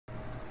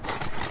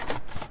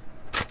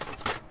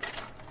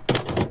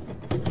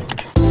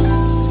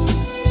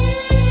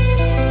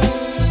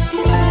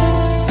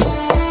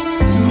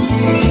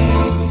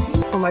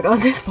my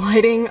god, this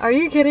lighting. Are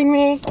you kidding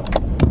me?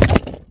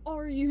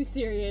 Are you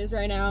serious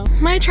right now?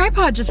 My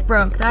tripod just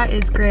broke. That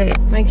is great.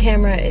 My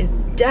camera is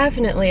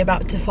definitely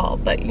about to fall,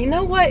 but you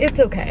know what? It's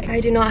okay.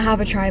 I do not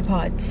have a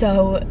tripod,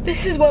 so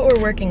this is what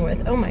we're working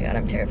with. Oh my god,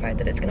 I'm terrified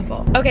that it's gonna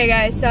fall. Okay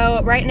guys,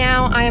 so right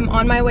now I am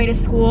on my way to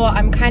school.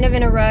 I'm kind of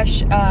in a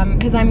rush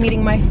because I'm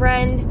meeting my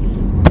friend.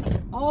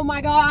 Oh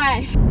my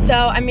gosh. So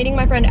I'm meeting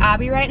my friend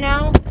Abby right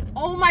now.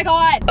 Oh my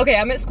god. Okay,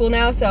 I'm at school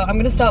now, so I'm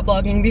gonna stop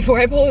vlogging before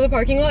I pull in the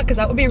parking lot because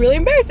that would be really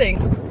embarrassing.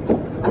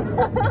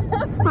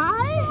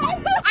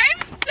 Hi.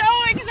 I'm so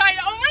excited.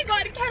 Oh my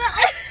god, Kenna.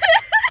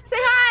 Say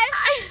hi.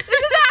 Hi. This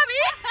is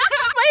Abby.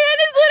 My hand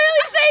is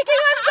literally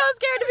shaking. I'm so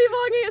scared to be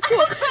vlogging at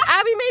school.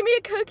 Abby made me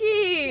a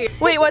cookie.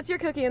 Wait, what's your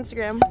cookie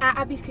Instagram? At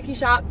Abby's Cookie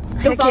Shop.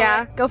 Go follow.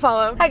 Yeah, go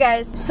follow. Hi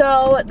guys.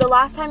 So the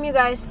last time you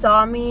guys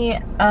saw me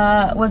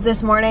was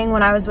this morning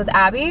when I was with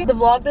Abby. The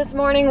vlog this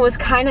morning was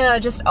kind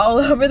of just all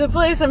over the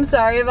place. I'm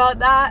sorry about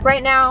that.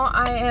 Right now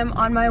I am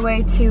on my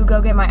way to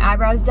go get my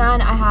eyebrows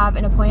done. I have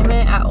an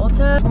appointment at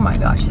Ulta. Oh my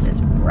gosh, it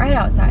is right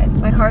outside.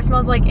 My car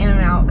smells like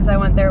In-N-Out because I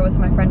went there with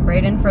my friend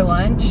Brayden for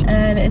lunch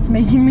and it's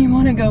making me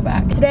want to go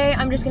back. Today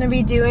I'm just going to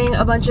be doing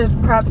a bunch of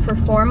prep for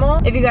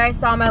formal. If you guys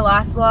saw my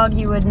last vlog,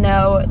 you would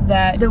know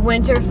that the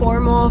winter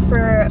formal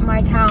for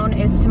my town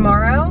is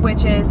tomorrow,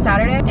 which is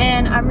Saturday,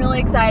 and I'm really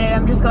excited.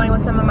 I'm just going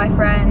with some of my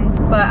friends,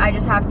 but I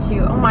just have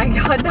to, oh my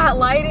god, that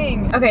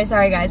lighting. Okay,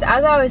 sorry guys,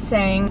 as I was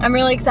saying, I'm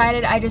really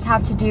excited. I just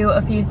have to do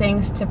a few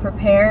things to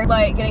prepare,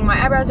 like getting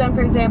my eyebrows done,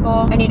 for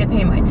example. I need to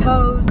paint my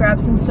toes,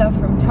 grab some stuff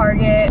from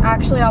Target.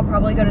 Actually, I'll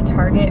probably go to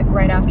Target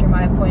right after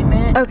my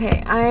appointment.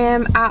 Okay, I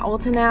am at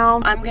Ulta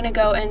now. I'm gonna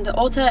go into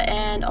Ulta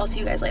and I'll see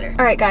you guys later.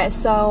 All right guys,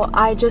 so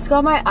I just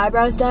got my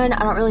eyebrows done.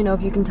 I don't really know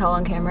if you can tell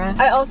on camera.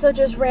 I also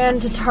just ran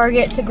to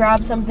Target to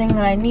grab something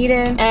that I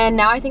needed, and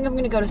now I think I'm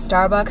gonna go to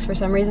Starbucks. For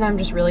some reason I'm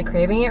just really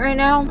craving it right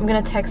now. I'm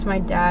gonna text my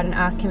dad and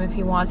ask him if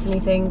he wants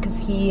anything because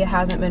he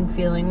hasn't been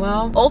feeling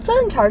well. Ulta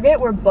and Target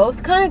were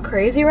both kind of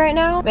crazy right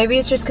now. Maybe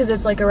it's just because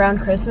it's like around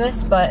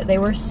Christmas, but they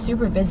were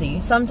super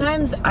busy.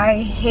 Sometimes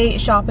I hate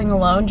shopping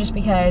alone just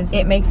because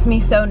it makes me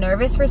so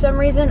nervous for some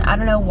reason. I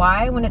don't know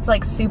why. When it's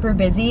like super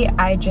busy,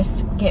 I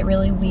just get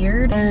really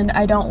weird and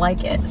I don't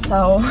like it.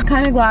 So I'm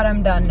kind of glad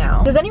I'm done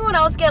now. Does anyone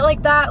else get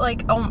like that?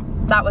 Like, oh,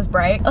 that was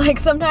bright. Like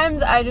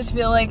sometimes I just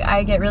feel like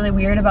I get really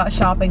weird about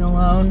shopping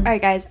alone. All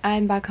right guys,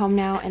 I'm back home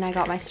now and I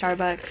got my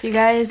Starbucks. If you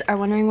guys are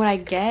wondering what I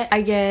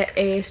get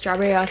a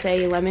strawberry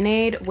acai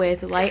lemonade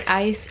with light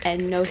ice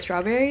and no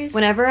strawberries.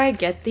 Whenever I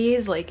get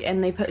these, like,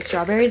 and they put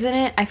strawberries in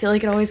it, I feel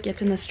like it always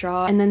gets in the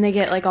straw and then they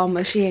get like all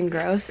mushy and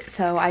gross.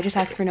 So I just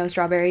ask for no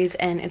strawberries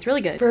and it's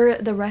really good. For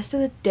the rest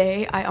of the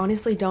day, I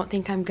honestly don't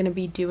think I'm gonna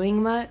be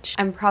doing much.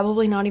 I'm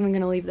probably not even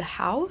gonna leave the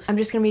house. I'm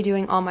just gonna be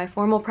doing all my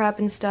formal prep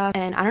and stuff.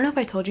 And I don't know if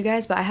I told you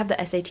guys, but I have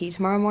the SAT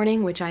tomorrow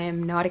morning, which I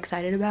am not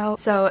excited about.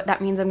 So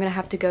that means I'm gonna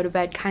have to go to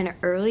bed kind of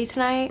early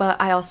tonight,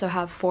 but I also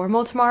have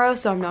formal tomorrow,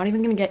 so I'm not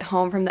even gonna get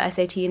home from the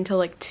SAT until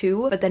like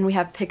 2, but then we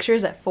have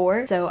pictures at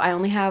 4, so I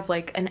only have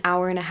like an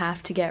hour and a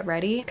half to get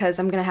ready because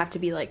I'm gonna have to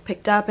be like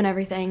picked up and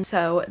everything,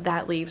 so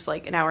that leaves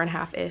like an hour and a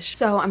half ish.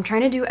 So I'm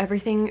trying to do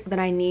everything that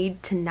I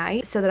need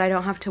tonight so that I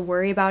don't have to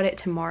worry about it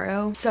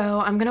tomorrow.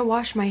 So I'm gonna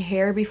wash my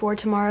hair before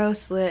tomorrow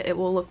so that it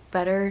will look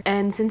better,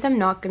 and since I'm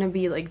not gonna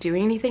be like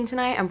doing anything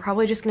tonight, I'm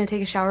probably just gonna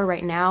take a shower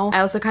right now.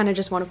 I also kind of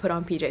just want to put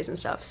on PJs and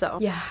stuff, so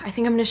yeah, I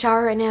think I'm gonna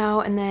shower right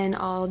now and then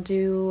I'll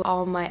do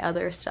all my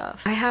other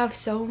stuff. I have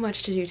so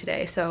much to do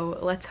today, so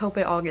let's hope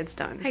it all gets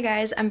done. Hi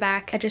guys, I'm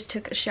back. I just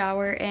took a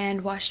shower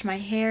and washed my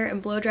hair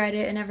and blow dried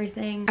it and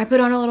everything. I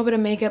put on a little bit of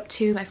makeup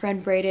too. My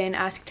friend Brayden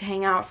asked to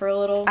hang out for a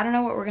little. I don't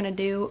know what we're gonna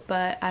do,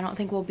 but I don't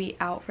think we'll be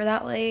out for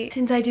that late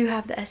since I do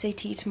have the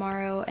SAT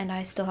tomorrow and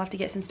I still have to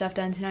get some stuff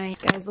done tonight.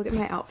 Guys, look at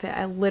my outfit.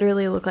 I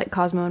literally look like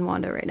Cosmo and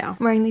Wanda right now.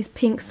 I'm wearing these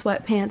pink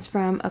sweatpants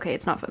from, okay,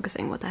 it's not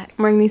focusing, what the heck.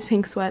 I'm wearing these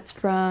pink sweats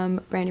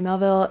from Brandy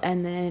Melville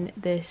and then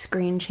this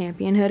green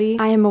Champion hoodie.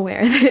 I am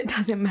aware that it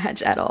doesn't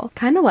match at all.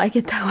 Kind of like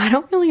it though. I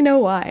don't really know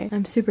why.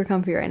 I'm super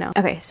comfy right now.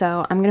 Okay,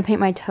 so I'm gonna paint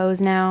my toes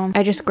now.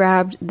 I just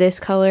grabbed this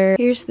color.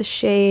 Here's the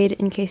shade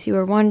in case you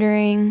were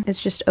wondering.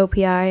 It's just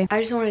OPI.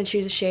 I just wanted to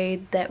choose a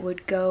shade that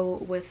would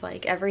go with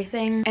like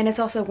everything. And it's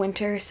also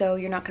winter, so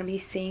you're not gonna be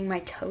seeing my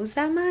toes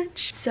that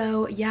much.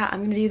 So yeah,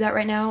 I'm gonna do that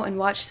right now and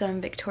watch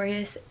some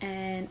Victorious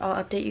and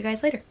I'll update you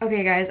guys later.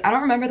 Okay guys, I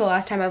don't remember the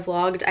last time I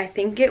vlogged. I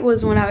think it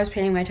was when I was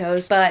painting my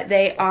toes, but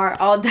they are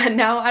all done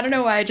now. I don't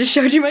know why I just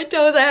showed you my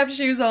toes. I have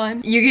shoes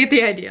on. You get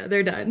the idea.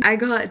 They're done. I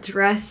got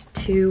dressed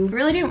too. I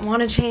really didn't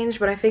want to change,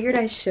 but I figured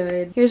I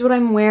should. Here's what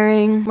I'm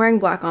wearing. I'm wearing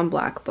black on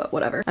black, but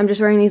whatever. I'm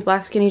just wearing these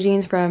black skinny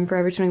jeans from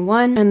Forever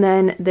 21 and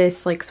then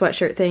this like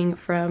sweatshirt thing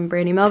from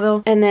Brandy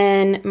Melville and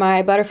then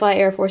my butterfly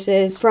Air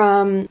Forces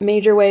from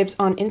Major Waves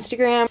on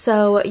Instagram.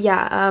 So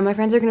yeah, my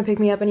friends are gonna pick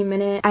me up any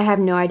minute. I have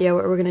no idea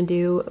what we're gonna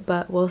do,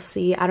 but we'll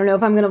see. I don't know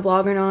if I'm gonna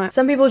vlog or not.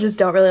 Some people just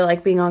don't really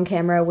like being on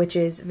camera, which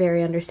is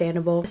very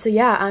understandable. So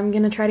yeah, I'm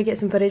gonna try to get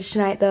some footage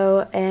tonight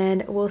though,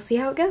 and we'll see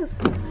how it goes.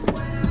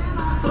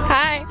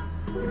 Hi.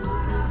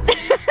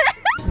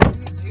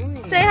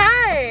 Say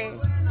hi.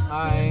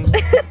 Hi.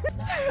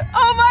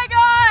 Oh my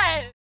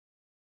god.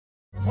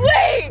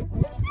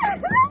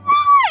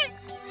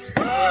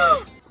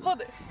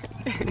 hold this.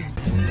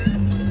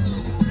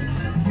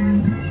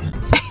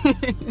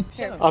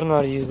 I don't know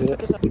how to use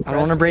it. I don't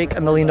want to break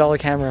 $1 million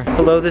camera.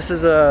 Hello, this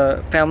is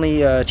a family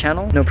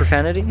channel. No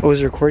profanity. Oh,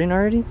 is it recording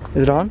already?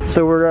 Is it on?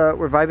 So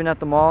we're vibing at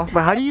the mall.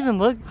 But how do you even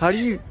look? How do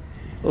you?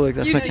 Oh, look,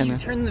 that's my Kenna.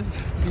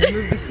 You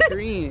move the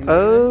screen.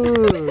 Oh,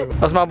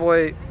 that's my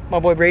boy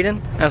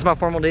Brayden. That's my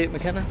formal date,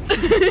 McKenna.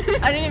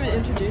 I didn't even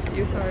introduce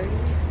you, sorry.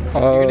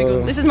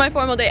 Oh. This is my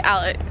formal date,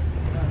 Alex.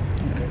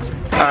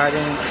 Alright,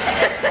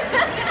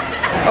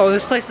 oh,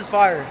 this place is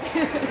fire.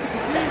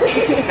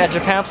 At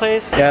Japan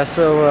place. Yeah,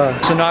 so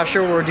not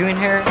sure what we're doing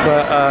here,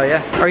 but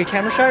yeah. Are you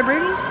camera shy,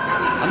 Brady?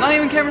 I'm not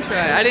even camera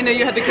shy. I didn't know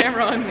you had the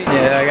camera on me.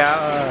 Yeah, I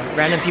got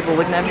random people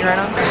looking at me right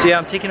now. So yeah,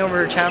 I'm taking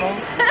over her channel.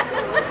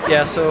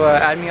 Yeah, so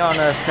add me on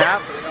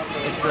Snap.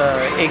 It's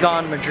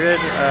Aegon Madrid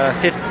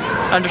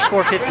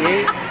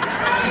 _58.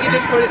 You can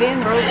just put it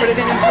in, bro. Put it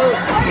in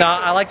post. No,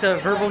 I like to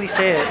verbally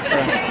say it. So.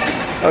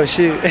 Oh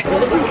shoot. You're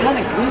looking kind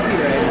of goofy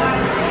right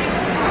now.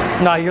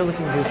 Nah, you're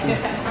looking goofy.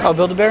 Oh,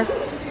 Build-A-Bear?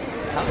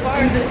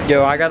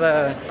 Yo, I got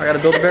a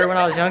Build-A-Bear when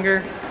I was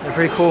younger. They're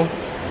pretty cool.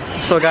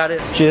 Still got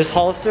it. She is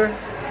Hollister.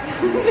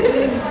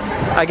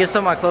 I get some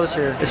of my clothes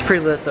here. It's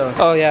pretty lit though.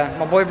 Oh yeah,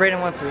 my boy Brayden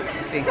wants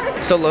it. See.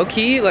 So low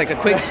key, like a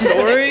quick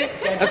story,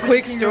 a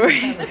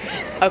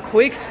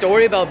quick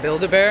story about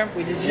Build-A-Bear.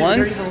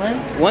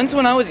 Once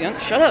when I was young,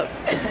 shut up.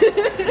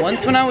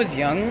 Once when I was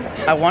young,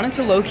 I wanted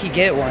to low key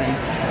get one.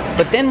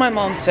 But then my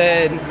mom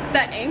said,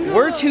 that angle?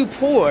 We're too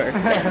poor.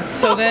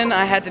 So then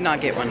I had to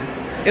not get one.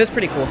 It was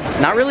pretty cool.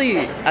 Not really,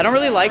 I don't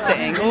really like the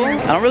angle. I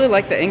don't really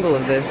like the angle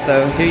of this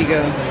though. Here you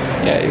go.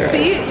 Yeah, you're right.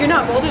 See, you're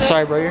not bold enough.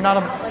 Sorry bro, he's not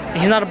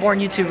a born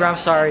YouTuber, I'm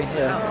sorry.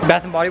 Yeah.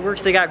 Bath and Body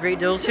Works, they got great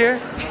deals here.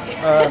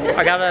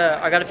 I got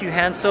a few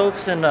hand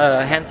soaps and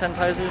hand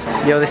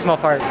sanitizers. Yo, they smell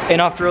fire.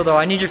 Ain't off the real though,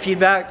 I need your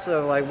feedback.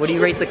 So like, what do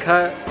you rate the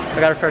cut? I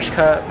got a fresh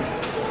cut.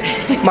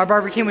 My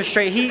barber came with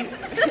straight heat.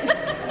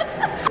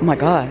 Oh my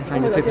god.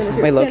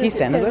 Wait, low-key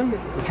Santa though?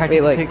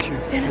 Wait, like picture.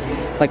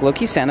 Like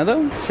low-key Santa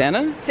though?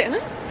 Santa?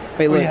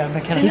 Wait, look. Oh,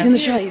 yeah, he's in the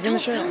shot, he's in the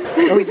shot.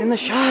 Oh, he's in the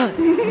shot.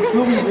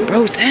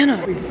 Bro,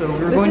 Santa. Wait, so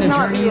we were going to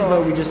Journeys,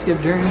 but we just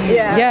skipped Journeys?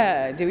 Yeah.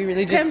 Yeah, did we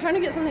really just... Okay, I'm trying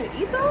to get something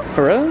to eat though.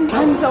 For real?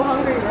 I'm so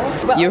hungry,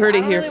 bro. But You heard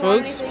it here,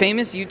 folks.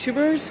 Famous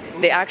YouTubers,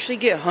 they actually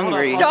get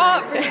hungry.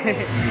 Stop.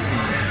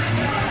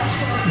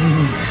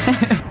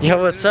 Yo,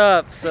 what's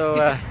up?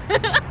 So,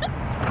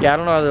 yeah, I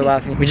don't know why they're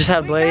laughing. We just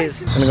had Blaze.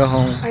 I'm gonna go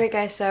home. Alright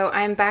guys, so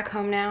I'm back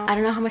home now. I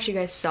don't know how much you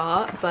guys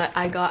saw, but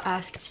I got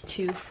asked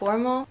to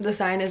formal. The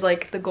sign is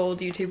like the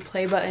gold YouTube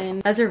play button.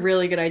 That's a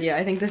really good idea.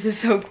 I think this is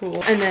so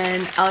cool. And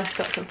then Alex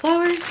got some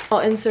flowers. I'll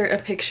insert a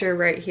picture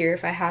right here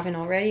if I haven't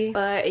already.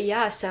 But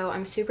yeah, so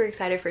I'm super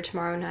excited for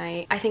tomorrow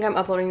night. I think I'm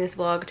uploading this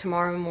vlog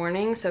tomorrow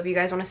morning. So if you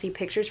guys want to see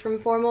pictures from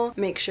formal,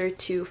 make sure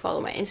to follow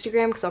my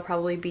Instagram because I'll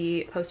probably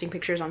be posting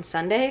pictures on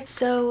Sunday.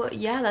 So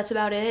yeah, that's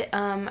about it.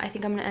 I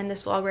think I'm gonna end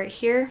this vlog right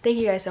here. Thank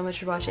you guys so much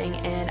for watching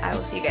and I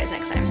will see you guys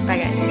next time. Bye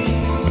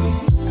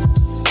guys.